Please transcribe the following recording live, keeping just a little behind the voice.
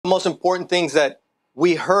most important things that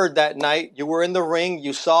we heard that night. You were in the ring.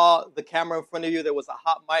 You saw the camera in front of you. There was a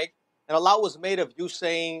hot mic. And a lot was made of you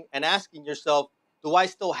saying and asking yourself, do I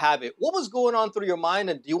still have it? What was going on through your mind?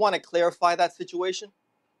 And do you want to clarify that situation?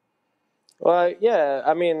 Well, yeah,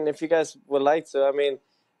 I mean, if you guys would like to, I mean,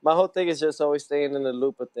 my whole thing is just always staying in the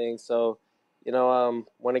loop of things. So,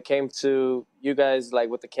 when it came to you guys, like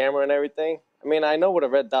with the camera and everything, I mean, I know what a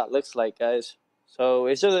red dot looks like, guys. So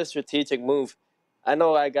it's just a strategic move. I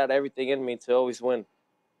know I got everything in me to always win.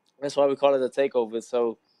 That's why we call it a takeover.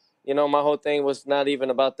 So, my whole thing was not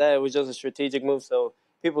even about that. It was just a strategic move. So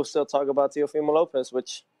people still talk about Teofimo Lopez,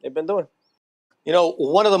 which they've been doing.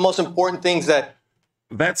 One of the most important things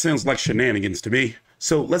that sounds like shenanigans to me.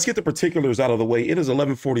 So let's get the particulars out of the way. It is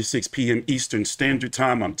 11:46 p.m. Eastern Standard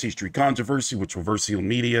Time on T-Street Controversy with Traversial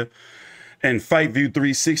Media and Fight View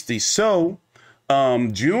 360. So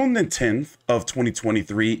June the 10th of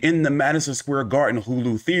 2023 in the Madison Square Garden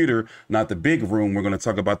Hulu Theater, not the big room. We're going to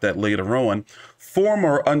talk about that later on.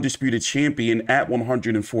 Former undisputed champion at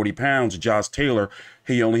 140 pounds, Josh Taylor.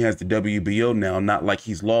 He only has the WBO now, not like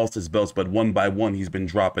he's lost his belts, but one by one, he's been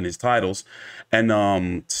dropping his titles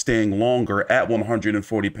and staying longer at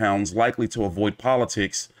 140 pounds, likely to avoid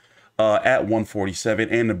politics at 147,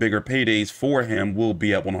 and the bigger paydays for him will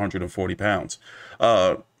be at 140 pounds.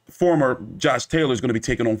 Former Josh Taylor is going to be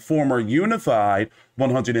taking on former unified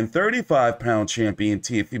 135-pound champion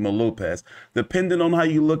Teofimo Lopez. Depending on how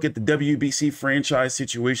you look at the WBC franchise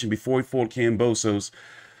situation before he fought Cambosos,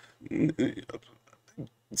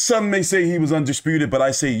 some may say he was undisputed, but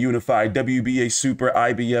I say unified. WBA Super,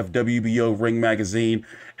 IBF, WBO, Ring Magazine,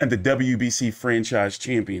 and the WBC franchise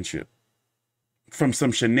championship from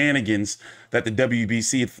some shenanigans that the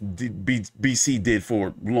WBC did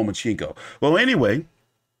for Lomachenko. Well, anyway,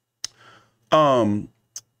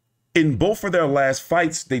 in both of their last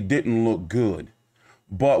fights, they didn't look good.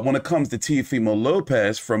 But when it comes to Teofimo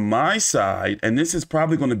Lopez, from my side, and this is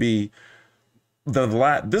probably going to be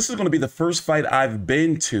the first fight I've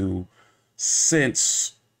been to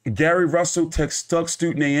since Gary Russell,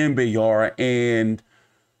 Tuxtute Nyembayar, and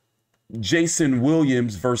Jason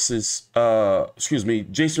Williams versus,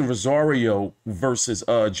 Jason Rosario versus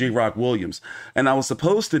J-Rock Williams. And I was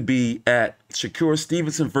supposed to be at Shakur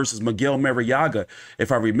Stevenson versus Miguel Mariaga,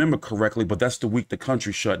 if I remember correctly, but that's the week the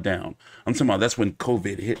country shut down. I'm talking about that's when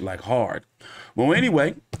COVID hit like hard. Well,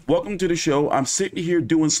 anyway, welcome to the show. I'm sitting here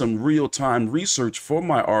doing some real-time research for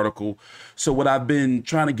my article. So what I've been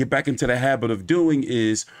trying to get back into the habit of doing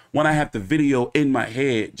is when I have the video in my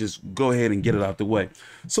head, just go ahead and get it out the way.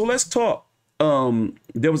 So let's talk.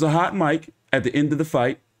 There was a hot mic at the end of the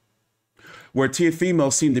fight where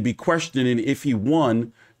Teofimo seemed to be questioning if he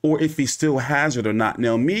won or if he still has it or not.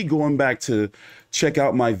 Now, me going back to check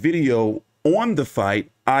out my video on the fight,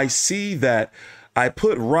 I see that I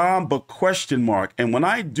put rob but question mark. And when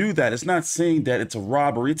I do that, it's not saying that it's a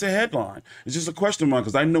robbery. It's a headline. It's just a question mark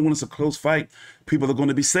because I know when it's a close fight, people are going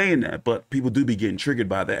to be saying that. But people do be getting triggered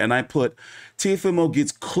by that. And I put Teofimo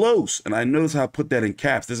gets close. And I notice how I put that in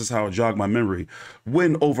caps. This is how it jogged my memory.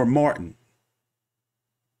 Win over Martin.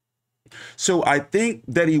 So I think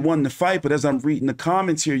that he won the fight. But as I'm reading the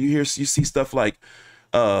comments here, you see stuff like,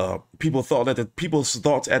 people's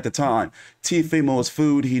thoughts at the time. Teofimo is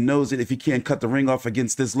food. He knows it. If he can't cut the ring off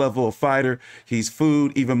against this level of fighter, he's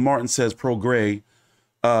food. Even Martin says pro gray.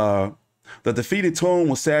 The defeated tone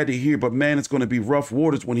was sad to hear, but man, it's going to be rough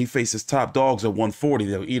waters when he faces top dogs at 140.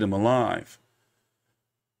 They'll eat him alive.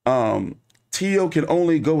 Teo can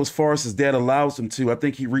only go as far as his dad allows him to. I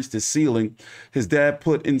think he reached his ceiling. His dad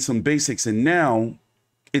put in some basics, and now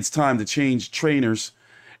it's time to change trainers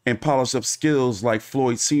and polish up skills like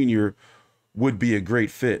Floyd Sr. would be a great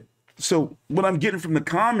fit. So what I'm getting from the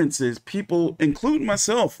comments is people, including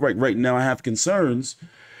myself right now, I have concerns,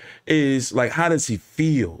 is like, how does he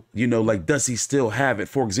feel? Like, does he still have it?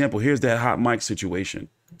 For example, here's that hot mic situation.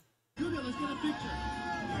 Let's get a picture.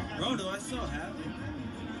 Bro, do I still have it?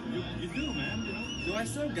 You do, man. Do I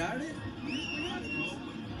still got it?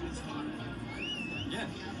 Yeah.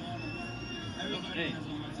 Hey.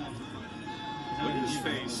 Look at his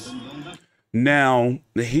face. Now,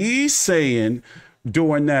 he's saying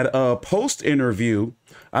during that post interview,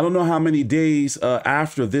 I don't know how many days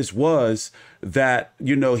after this was, that,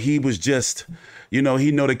 he was just, he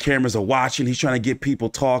know the cameras are watching. He's trying to get people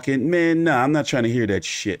talking. Man, nah, I'm not trying to hear that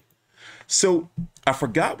shit. So I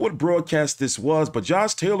forgot what broadcast this was, but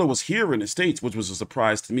Josh Taylor was here in the States, which was a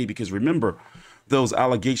surprise to me because remember, those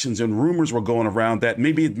allegations and rumors were going around that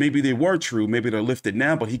maybe they were true. Maybe they're lifted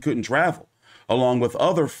now, but he couldn't travel, along with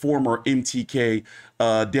other former MTK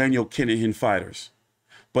Daniel Kinahan fighters.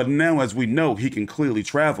 But now, as we know, he can clearly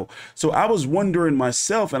travel. So I was wondering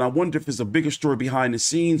myself, and I wonder if there's a bigger story behind the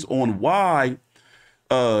scenes on why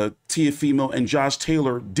Teofimo and Josh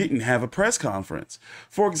Taylor didn't have a press conference.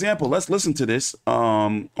 For example, let's listen to this.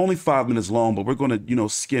 Only 5 minutes long, but we're going to, you know,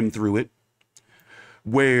 skim through it.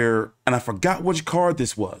 Where, and I forgot which card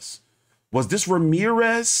this was. Was this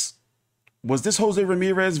Ramirez? Was this Jose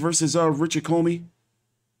Ramirez versus Richard Comey?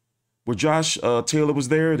 Where Josh Taylor was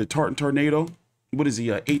there, the Tartan Tornado. What is he,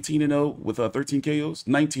 18-0 with 13 KOs?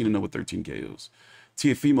 19-0 with 13 KOs.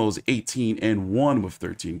 Teofimo's 18-1 with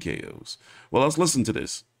 13 KOs. Well, let's listen to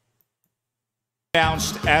this.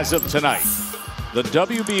 Announced as of tonight, the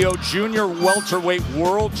WBO Junior Welterweight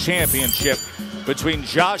World Championship between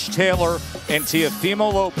Josh Taylor and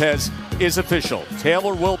Teofimo Lopez is official.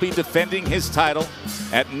 Taylor will be defending his title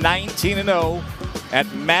at 19-0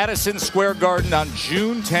 at Madison Square Garden on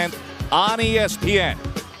June 10th on ESPN.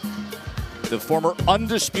 The former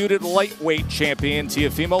undisputed lightweight champion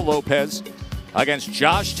Teofimo Lopez against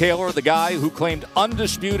Josh Taylor, the guy who claimed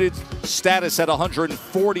undisputed status at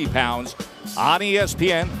 140 pounds on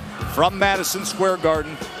ESPN from Madison Square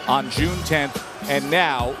Garden on June 10th. And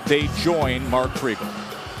now they join Mark Kriegel.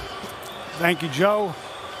 Thank you, Joe.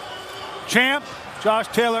 Champ, Josh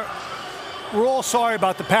Taylor, we're all sorry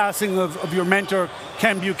about the passing of your mentor,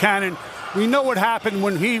 Ken Buchanan. We know what happened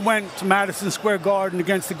when he went to Madison Square Garden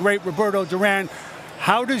against the great Roberto Duran.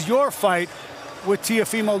 How does your fight with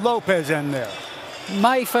Teofimo Lopez end there?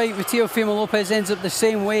 My fight with Teofimo Lopez ends up the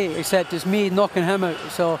same way, except it's me knocking him out.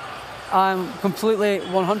 So I'm completely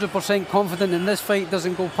 100% confident in this fight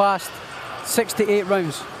doesn't go past 6 to 8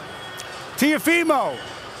 rounds. Teofimo,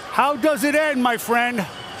 how does it end, my friend?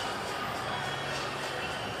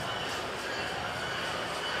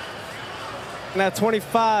 At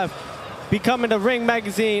 25, becoming the Ring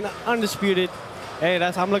Magazine undisputed. Hey,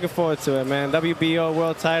 I'm looking forward to it, man. WBO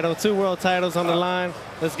world title, 2 world titles on the line.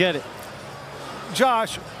 Let's get it.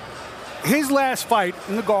 Josh, his last fight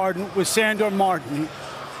in the Garden with Sandor Martin,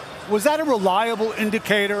 was that a reliable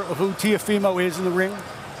indicator of who Teofimo is in the ring?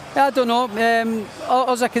 I don't know.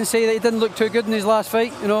 All I can say that he didn't look too good in his last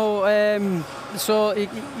fight, you know.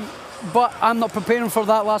 But I'm not preparing for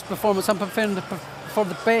that last performance. I'm preparing for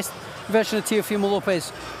the best version of Teofimo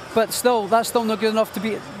Lopez. But still, that's still not good enough to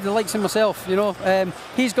beat the likes of myself, you know.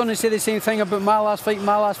 He's going to say the same thing about my last fight.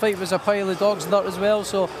 My last fight was a pile of dog's dirt as well.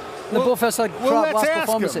 So they both had like crap last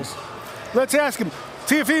performances. Let's ask him.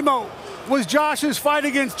 Teofimo, was Josh's fight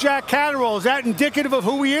against Jack Catterall, is that indicative of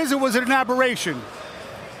who he is, or was it an aberration?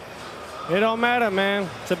 It don't matter, man.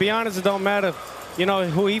 To be honest, it don't matter. You know,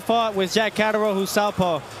 who he fought was Jack Catterall, who's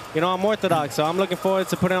southpaw. You know, I'm Orthodox, so I'm looking forward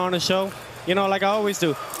to putting on a show. You know, like I always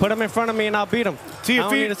do. Put him in front of me and I'll beat him. I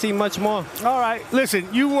don't need to see much more. All right, listen,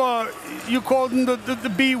 you called him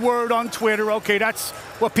the B word on Twitter. Okay, that's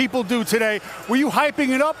what people do today. Were you hyping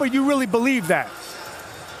it up, or you really believe that?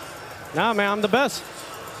 Nah, man, I'm the best.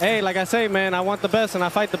 Hey, like I say, man, I want the best and I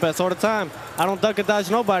fight the best all the time. I don't duck or dodge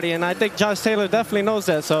nobody, and I think Josh Taylor definitely knows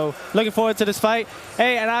that. So looking forward to this fight.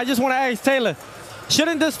 Hey, and I just want to ask Taylor,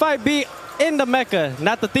 shouldn't this fight be in the Mecca,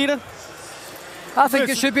 not the theater? I think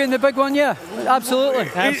it should be in the big one, yeah. Absolutely.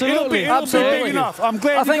 Absolutely. It'll be big enough. I'm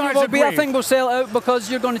glad you guys agree. I think we'll sell it out because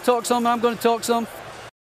you're going to talk some, I'm going to talk some.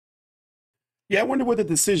 Yeah, I wonder what the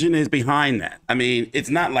decision is behind that. I mean, it's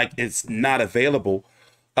not like it's not available,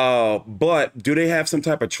 but do they have some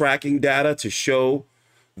type of tracking data to show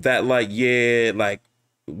that, like, yeah, like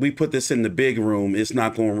we put this in the big room, it's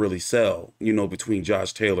not going to really sell, you know, between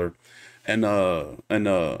Josh Taylor and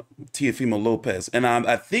Teofimo Lopez. And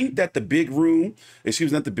I think that the big room,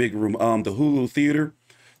 excuse me, not the big room, the Hulu theater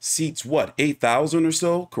seats what, 8,000 or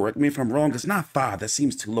so? Correct me if I'm wrong. It's not 5. That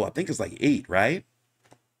seems too low. I think it's like 8, right?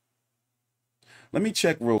 Let me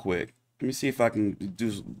check real quick. Let me see if I can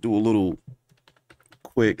do a little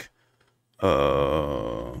quick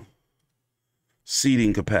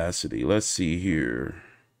seating capacity. Let's see here.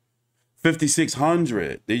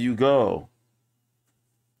 5,600. There you go.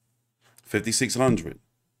 5,600.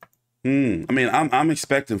 I mean, I'm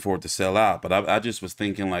expecting for it to sell out, but I just was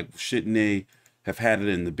thinking, like, shouldn't they have had it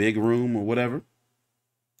in the big room or whatever?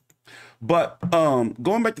 But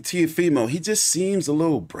going back to Teofimo, he just seems a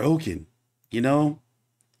little broken, you know?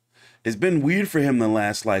 It's been weird for him the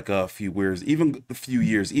last like few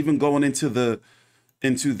years, even going into the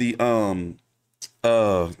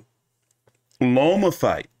Loma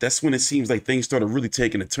fight. That's when it seems like things started really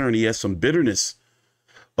taking a turn. He has some bitterness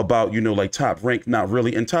about, you know, like Top Rank, not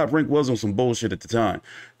really. And Top Rank was on some bullshit at the time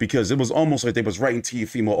because it was almost like they was writing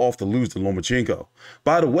Teofimo off to lose to Lomachenko.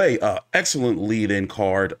 By the way, excellent lead-in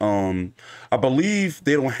card. I believe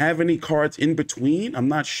they don't have any cards in between. I'm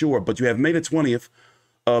not sure, but you have May the 20th,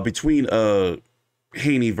 between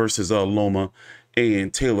Haney versus Loma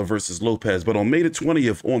and Taylor versus Lopez. But on May the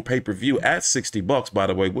 20th on pay-per-view at $60, by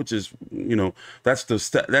the way, which is, you know,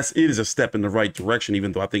 it is a step in the right direction,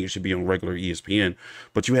 even though I think it should be on regular ESPN.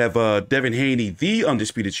 But you have Devin Haney, the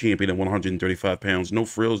undisputed champion at 135 pounds, no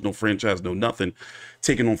frills, no franchise, no nothing,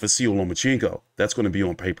 taking on Vasil Lomachenko. That's going to be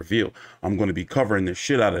on pay-per-view. I'm going to be covering the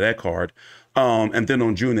shit out of that card. And then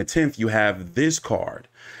on June the 10th, you have this card.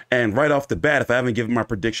 And right off the bat, if I haven't given my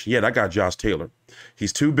prediction yet, I got Josh Taylor.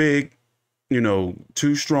 He's too big, you know,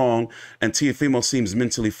 too strong, and Teofimo seems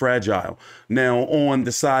mentally fragile. Now, on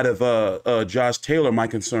the side of Josh Taylor, my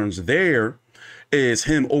concerns there is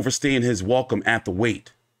him overstaying his welcome at the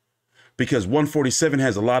weight, because 147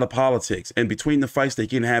 has a lot of politics, and between the fights they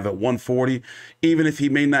can have at 140, even if he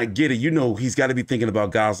may not get it, you know, he's got to be thinking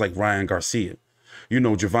about guys like Ryan Garcia, you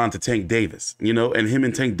know, Gervonta Tank Davis, you know, and him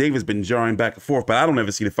and Tank Davis been jarring back and forth, but I don't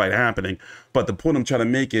ever see the fight happening. But the point I'm trying to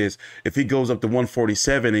make is, if he goes up to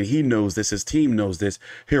 147 and he knows this, his team knows this,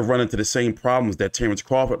 he'll run into the same problems that Terrence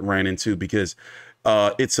Crawford ran into, because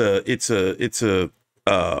it's a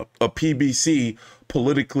PBC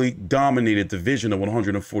politically dominated division, a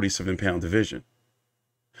 147-pound division.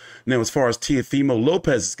 Now, as far as Teofimo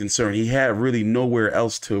Lopez is concerned, he had really nowhere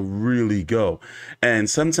else to really go. And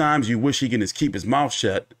sometimes you wish he can just keep his mouth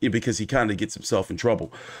shut, because he kind of gets himself in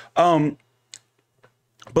trouble. But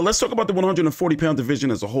let's talk about the 140-pound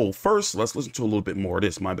division as a whole. First, let's listen to a little bit more of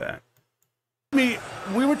this. My bad. We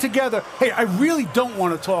were together. Hey, I really don't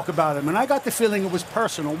want to talk about him, and I got the feeling it was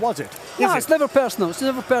personal. Was it? No, it's never personal. It's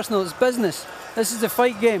never personal. It's business. This is the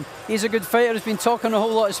fight game. He's a good fighter. He's been talking a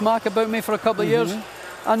whole lot of smack about me for a couple of years.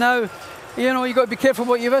 And now, you know, you got to be careful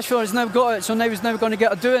what you wish for. He's now got it, so now he's never going to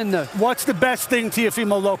get a doing now. What's the best thing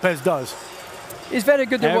Teofimo Lopez does? He's very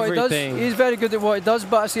good at what he does. He's very good at what he does,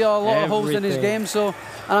 but I see a lot of holes in his game, so, and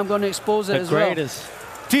I'm going to expose it as well.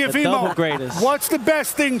 Teofimo, what's the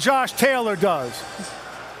best thing Josh Taylor does?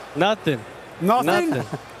 Nothing. Nothing?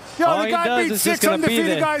 Yo, all the guy beat 6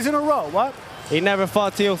 undefeated guys in a row. What? He never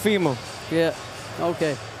fought Teofimo. Yeah,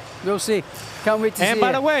 okay. We'll see. Can't wait to see it. And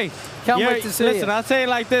by the way, can't wait to see listen, I'll say it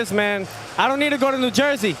like this, man. I don't need to go to New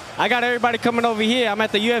Jersey. I got everybody coming over here. I'm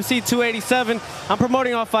at the UFC 287. I'm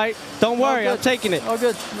promoting our fight. Don't worry, I'm taking it. Oh,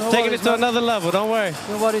 good. Taking it to another level. Don't worry.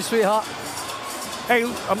 No worries, sweetheart. Hey,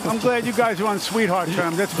 I'm glad you guys are on sweetheart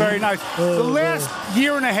terms. That's very nice. The last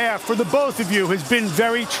year and a half for the both of you has been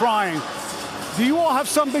very trying. Do you all have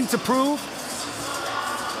something to prove?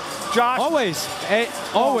 Josh? Always. Hey,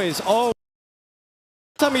 always.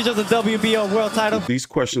 Tell me just a WBO world title. These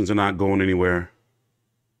questions are not going anywhere.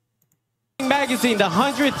 Magazine, the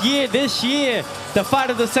 100th year this year, the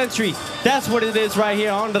fight of the century. That's what it is right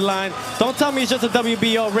here on the line. Don't tell me it's just a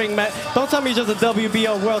WBO ring, don't tell me it's just a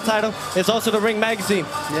WBO world title. It's also the Ring Magazine.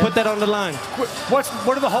 Yeah. Put that on the line. What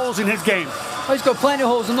are the holes in his game? Oh, he's got plenty of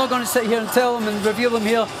holes. I'm not going to sit here and tell him and reveal them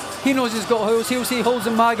here. He knows he's got holes. He'll see holes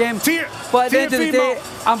in my game. But at the end of the day,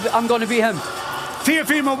 I'm going to beat him.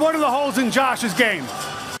 Teofimo, what are the holes in Josh's game?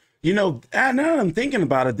 You know, now that I'm thinking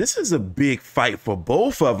about it, this is a big fight for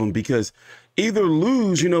both of them, because either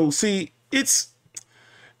lose, you know, see, it's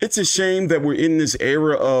a shame that we're in this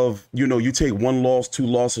era of, you know, you take 1 loss, 2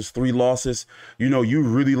 losses, 3 losses, you know, you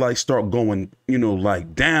really like start going, you know,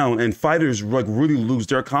 like down, and fighters like really lose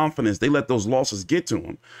their confidence. They let those losses get to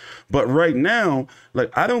them. But right now,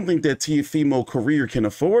 like, I don't think that Teofimo career can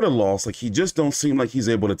afford a loss. Like, he just don't seem like he's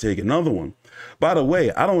able to take another one. By the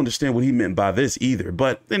way, I don't understand what he meant by this either.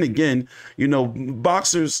 But then again, you know,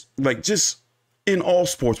 boxers, like, just in all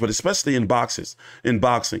sports, but especially in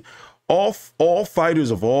boxing, all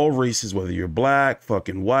fighters of all races, whether you're black,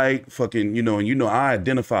 fucking white, fucking, you know, and you know, I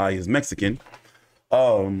identify as Mexican,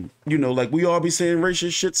 you know, like, we all be saying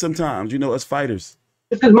racist shit sometimes, you know, as fighters.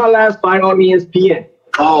 This is my last fight on ESPN.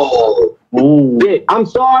 Oh. Yeah, I'm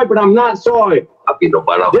sorry, but I'm not sorry.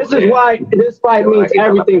 This is why this fight means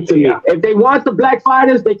everything to me. If they want the black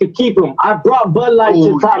fighters, they could keep them. I brought Bud Light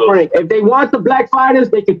to Top Rank. If they want the black fighters,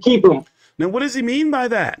 they could keep them. Now, what does he mean by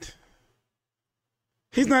that?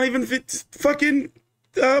 He's not even fucking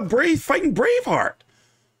fighting Braveheart.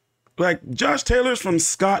 Like, Josh Taylor's from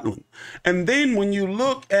Scotland. And then when you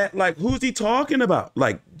look at, like, who's he talking about?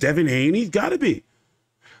 Like, Devin Haney's got to be.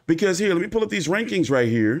 Because here, let me pull up these rankings right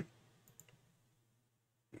here.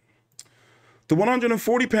 The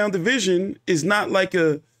 140-pound division is not like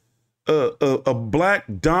a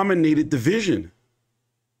black-dominated division.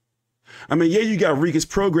 I mean, yeah, you got Regis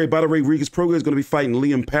Prograis. By the way, Regis Prograis is going to be fighting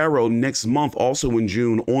Liam Parrow next month, also in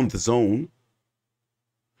June, on The Zone.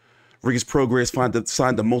 Regis Prograis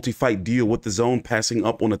signed a multi-fight deal with The Zone, passing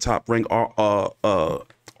up on a top rank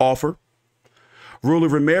offer. Rolly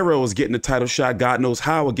Romero is getting a title shot, God knows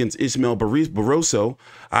how, against Ismael Barroso.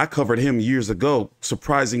 I covered him years ago.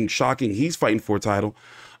 Surprising, shocking, he's fighting for a title.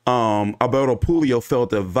 Alberto Puello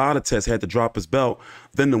felt that Vadetes had to drop his belt.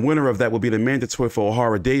 Then the winner of that would be the mandatory for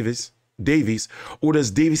O'Hara Davies. Or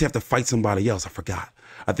does Davies have to fight somebody else? I forgot.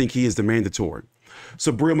 I think he is the mandatory.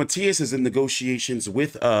 So Bril Matias is in negotiations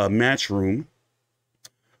with Matchroom,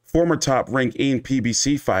 former top rank and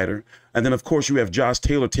PBC fighter. And then, of course, you have Josh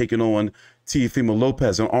Taylor taking on Teofimo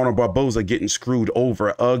Lopez, and Arnold Barboza getting screwed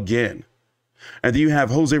over again. And then you have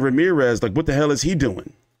Jose Ramirez. Like, what the hell is he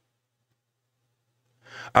doing?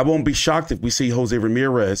 I won't be shocked if we see Jose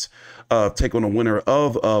Ramirez take on a winner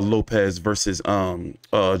of Lopez versus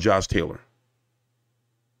Josh Taylor.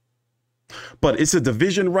 But it's a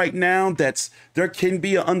division right now there can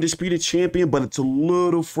be an undisputed champion, but it's a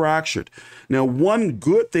little fractured. Now, one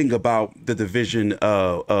good thing about the division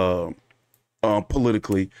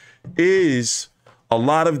politically is a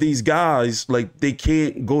lot of these guys, like, they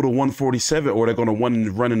can't go to 147 or they're going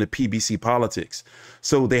to run into PBC politics.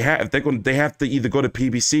 So they have to either go to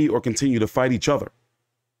PBC or continue to fight each other.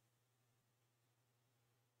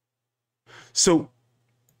 So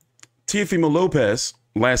Teofimo Lopez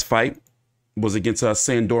last fight was against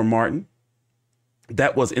Sandor Martin.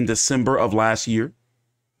 That was in December of last year.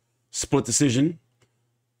 Split decision.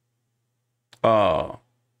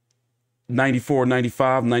 94,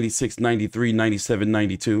 95, 96, 93, 97,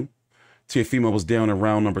 92. Teofimo was down in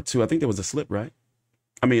round number 2. I think there was a slip, right?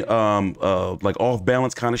 I mean, like off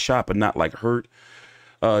balance kind of shot, but not like hurt.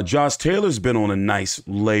 Josh Taylor's been on a nice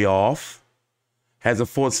layoff. Hasn't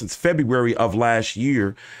fought since February of last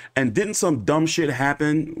year. And didn't some dumb shit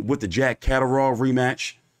happen with the Jack Catterall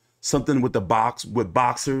rematch? Something with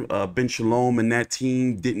boxer Ben Shalom and that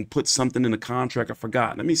team didn't put something in the contract. I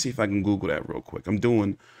forgot. Let me see if I can Google that real quick. I'm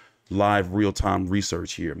doing live real-time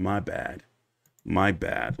research here. My bad.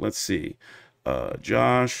 Let's see.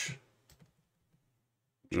 Josh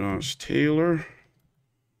Taylor.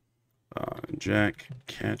 Jack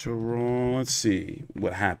Catterall. Let's see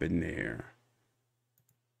what happened there.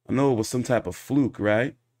 I know it was some type of fluke,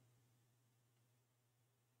 right?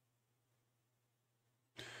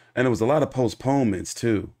 And there was a lot of postponements,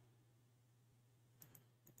 too.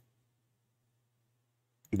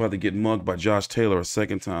 About to get mugged by Josh Taylor a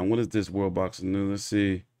second time. What is this World Boxing News? Let's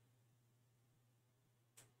see.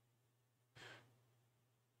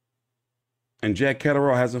 And Jack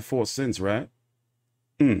Catterall hasn't fought since, right?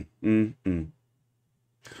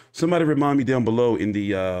 Somebody remind me down below in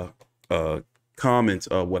the comments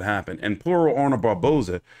of what happened. And poor Arnold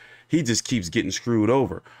Barboza, he just keeps getting screwed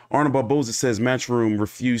over. Arnold Barboza says Matchroom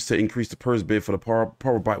refused to increase the purse bid for the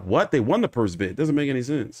power bite. What? They won the purse bid. Doesn't make any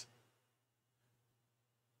sense.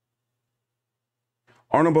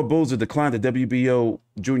 Arnold Barboza declined the WBO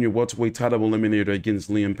junior welterweight title eliminator against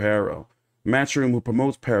Liam Parrow. Matchroom, who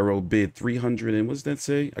promotes Parrow, bid 300 and what's that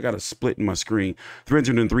say? I got a split in my screen.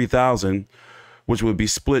 303,000, which would be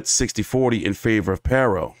split 60-40 in favor of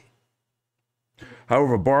Parrow.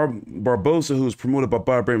 However, Barboza, who is promoted by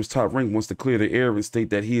Bob Abrams' Top Rank, wants to clear the air and state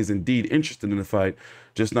that he is indeed interested in the fight,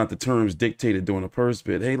 just not the terms dictated during a purse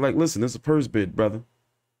bid. Hey, like, listen, this is a purse bid, brother.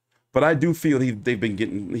 But I do feel he's been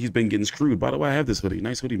getting screwed. By the way, I have this hoodie.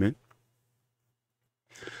 Nice hoodie, man.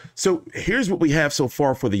 So here's what we have so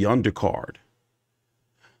far for the undercard.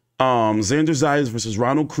 Xander Zayas versus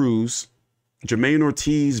Ronald Cruz. Jermaine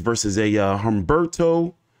Ortiz versus a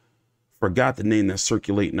Humberto. Forgot the name that's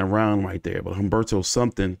circulating around right there, but Humberto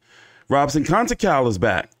something. Robson Contecal is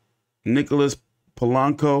back. Nicholas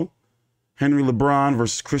Polanco. Henry LeBron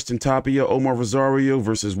versus Christian Tapia. Omar Rosario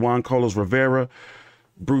versus Juan Carlos Rivera.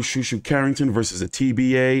 Bruce Shushu Carrington versus a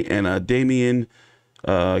TBA. And Damian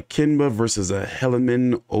Kinba versus a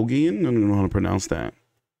Helaman Ogian. I don't know how to pronounce that.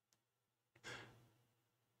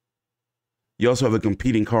 You also have a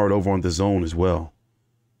competing card over on the Zone as well,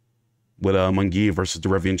 with Munguia versus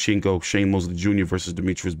Derevianchenko, Shane Mosley Jr. versus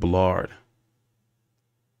Demetrius Ballard.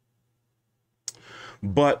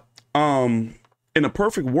 But in a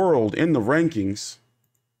perfect world, in the rankings,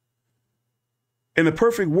 in a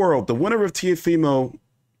perfect world, the winner of Teofimo,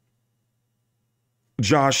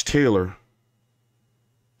 Josh Taylor.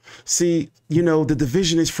 See, you know, the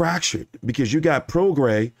division is fractured because you got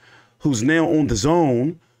Prograis, who's now on the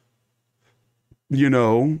Zone. You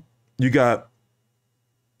know, you got,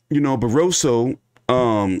 you know, Barroso,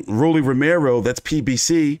 Rolly Romero, that's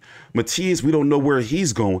PBC. Matias, we don't know where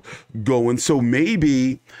he's going. So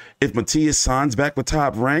maybe if Matias signs back with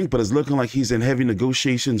Top Rank, but it's looking like he's in heavy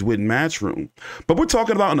negotiations with Matchroom. But we're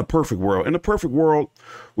talking about in a perfect world. In a perfect world,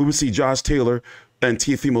 we would see Josh Taylor and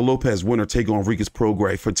Teofimo Lopez winner take on Rigas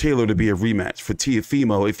Prograis. For Taylor to be a rematch. For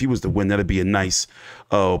Teofimo, if he was to win, that'd be a nice,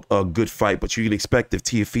 a good fight. But you can expect if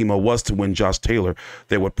Teofimo was to win Josh Taylor,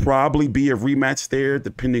 there would probably be a rematch there,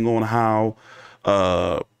 depending on how,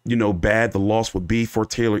 you know, bad the loss would be for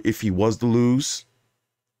Taylor if he was to lose.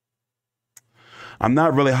 I'm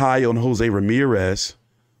not really high on Jose Ramirez,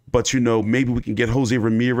 but, you know, maybe we can get Jose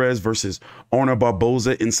Ramirez versus Arnold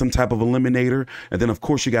Barboza in some type of eliminator. And then, of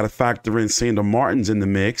course, you got to factor in Sandor Martin's in the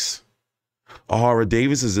mix. Ahara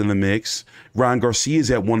Davis is in the mix. Ryan Garcia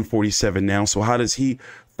is at 147 now. So how does he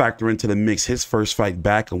factor into the mix, his first fight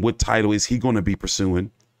back, and what title is he going to be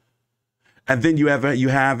pursuing? And then you have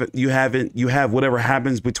whatever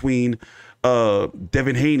happens between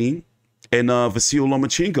Devin Haney and Vasyl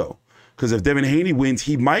Lomachenko. Because if Devin Haney wins,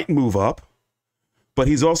 he might move up. But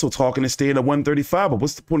he's also talking to staying at 135. But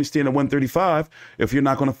what's the point of staying at 135 if you're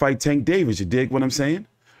not going to fight Tank Davis? You dig what I'm saying?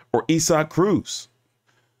 Or Isaac Cruz.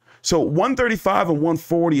 So 135 and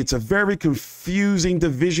 140, it's a very confusing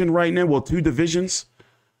division right now. Well, 2 divisions.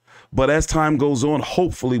 But as time goes on,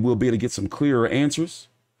 hopefully we'll be able to get some clearer answers.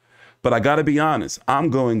 But I got to be honest, I'm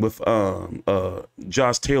going with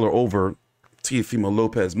Josh Taylor over Teofimo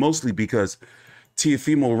Lopez, mostly because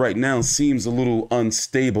Teofimo right now seems a little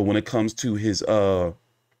unstable when it comes to his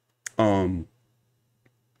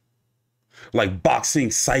like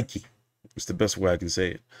boxing psyche. It's the best way I can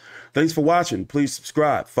say it. Thanks for watching. Please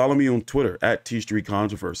subscribe. Follow me on Twitter at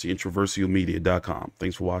TstreeTCONTROVERSY and TroversialMedia.com.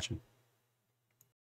 Thanks for watching.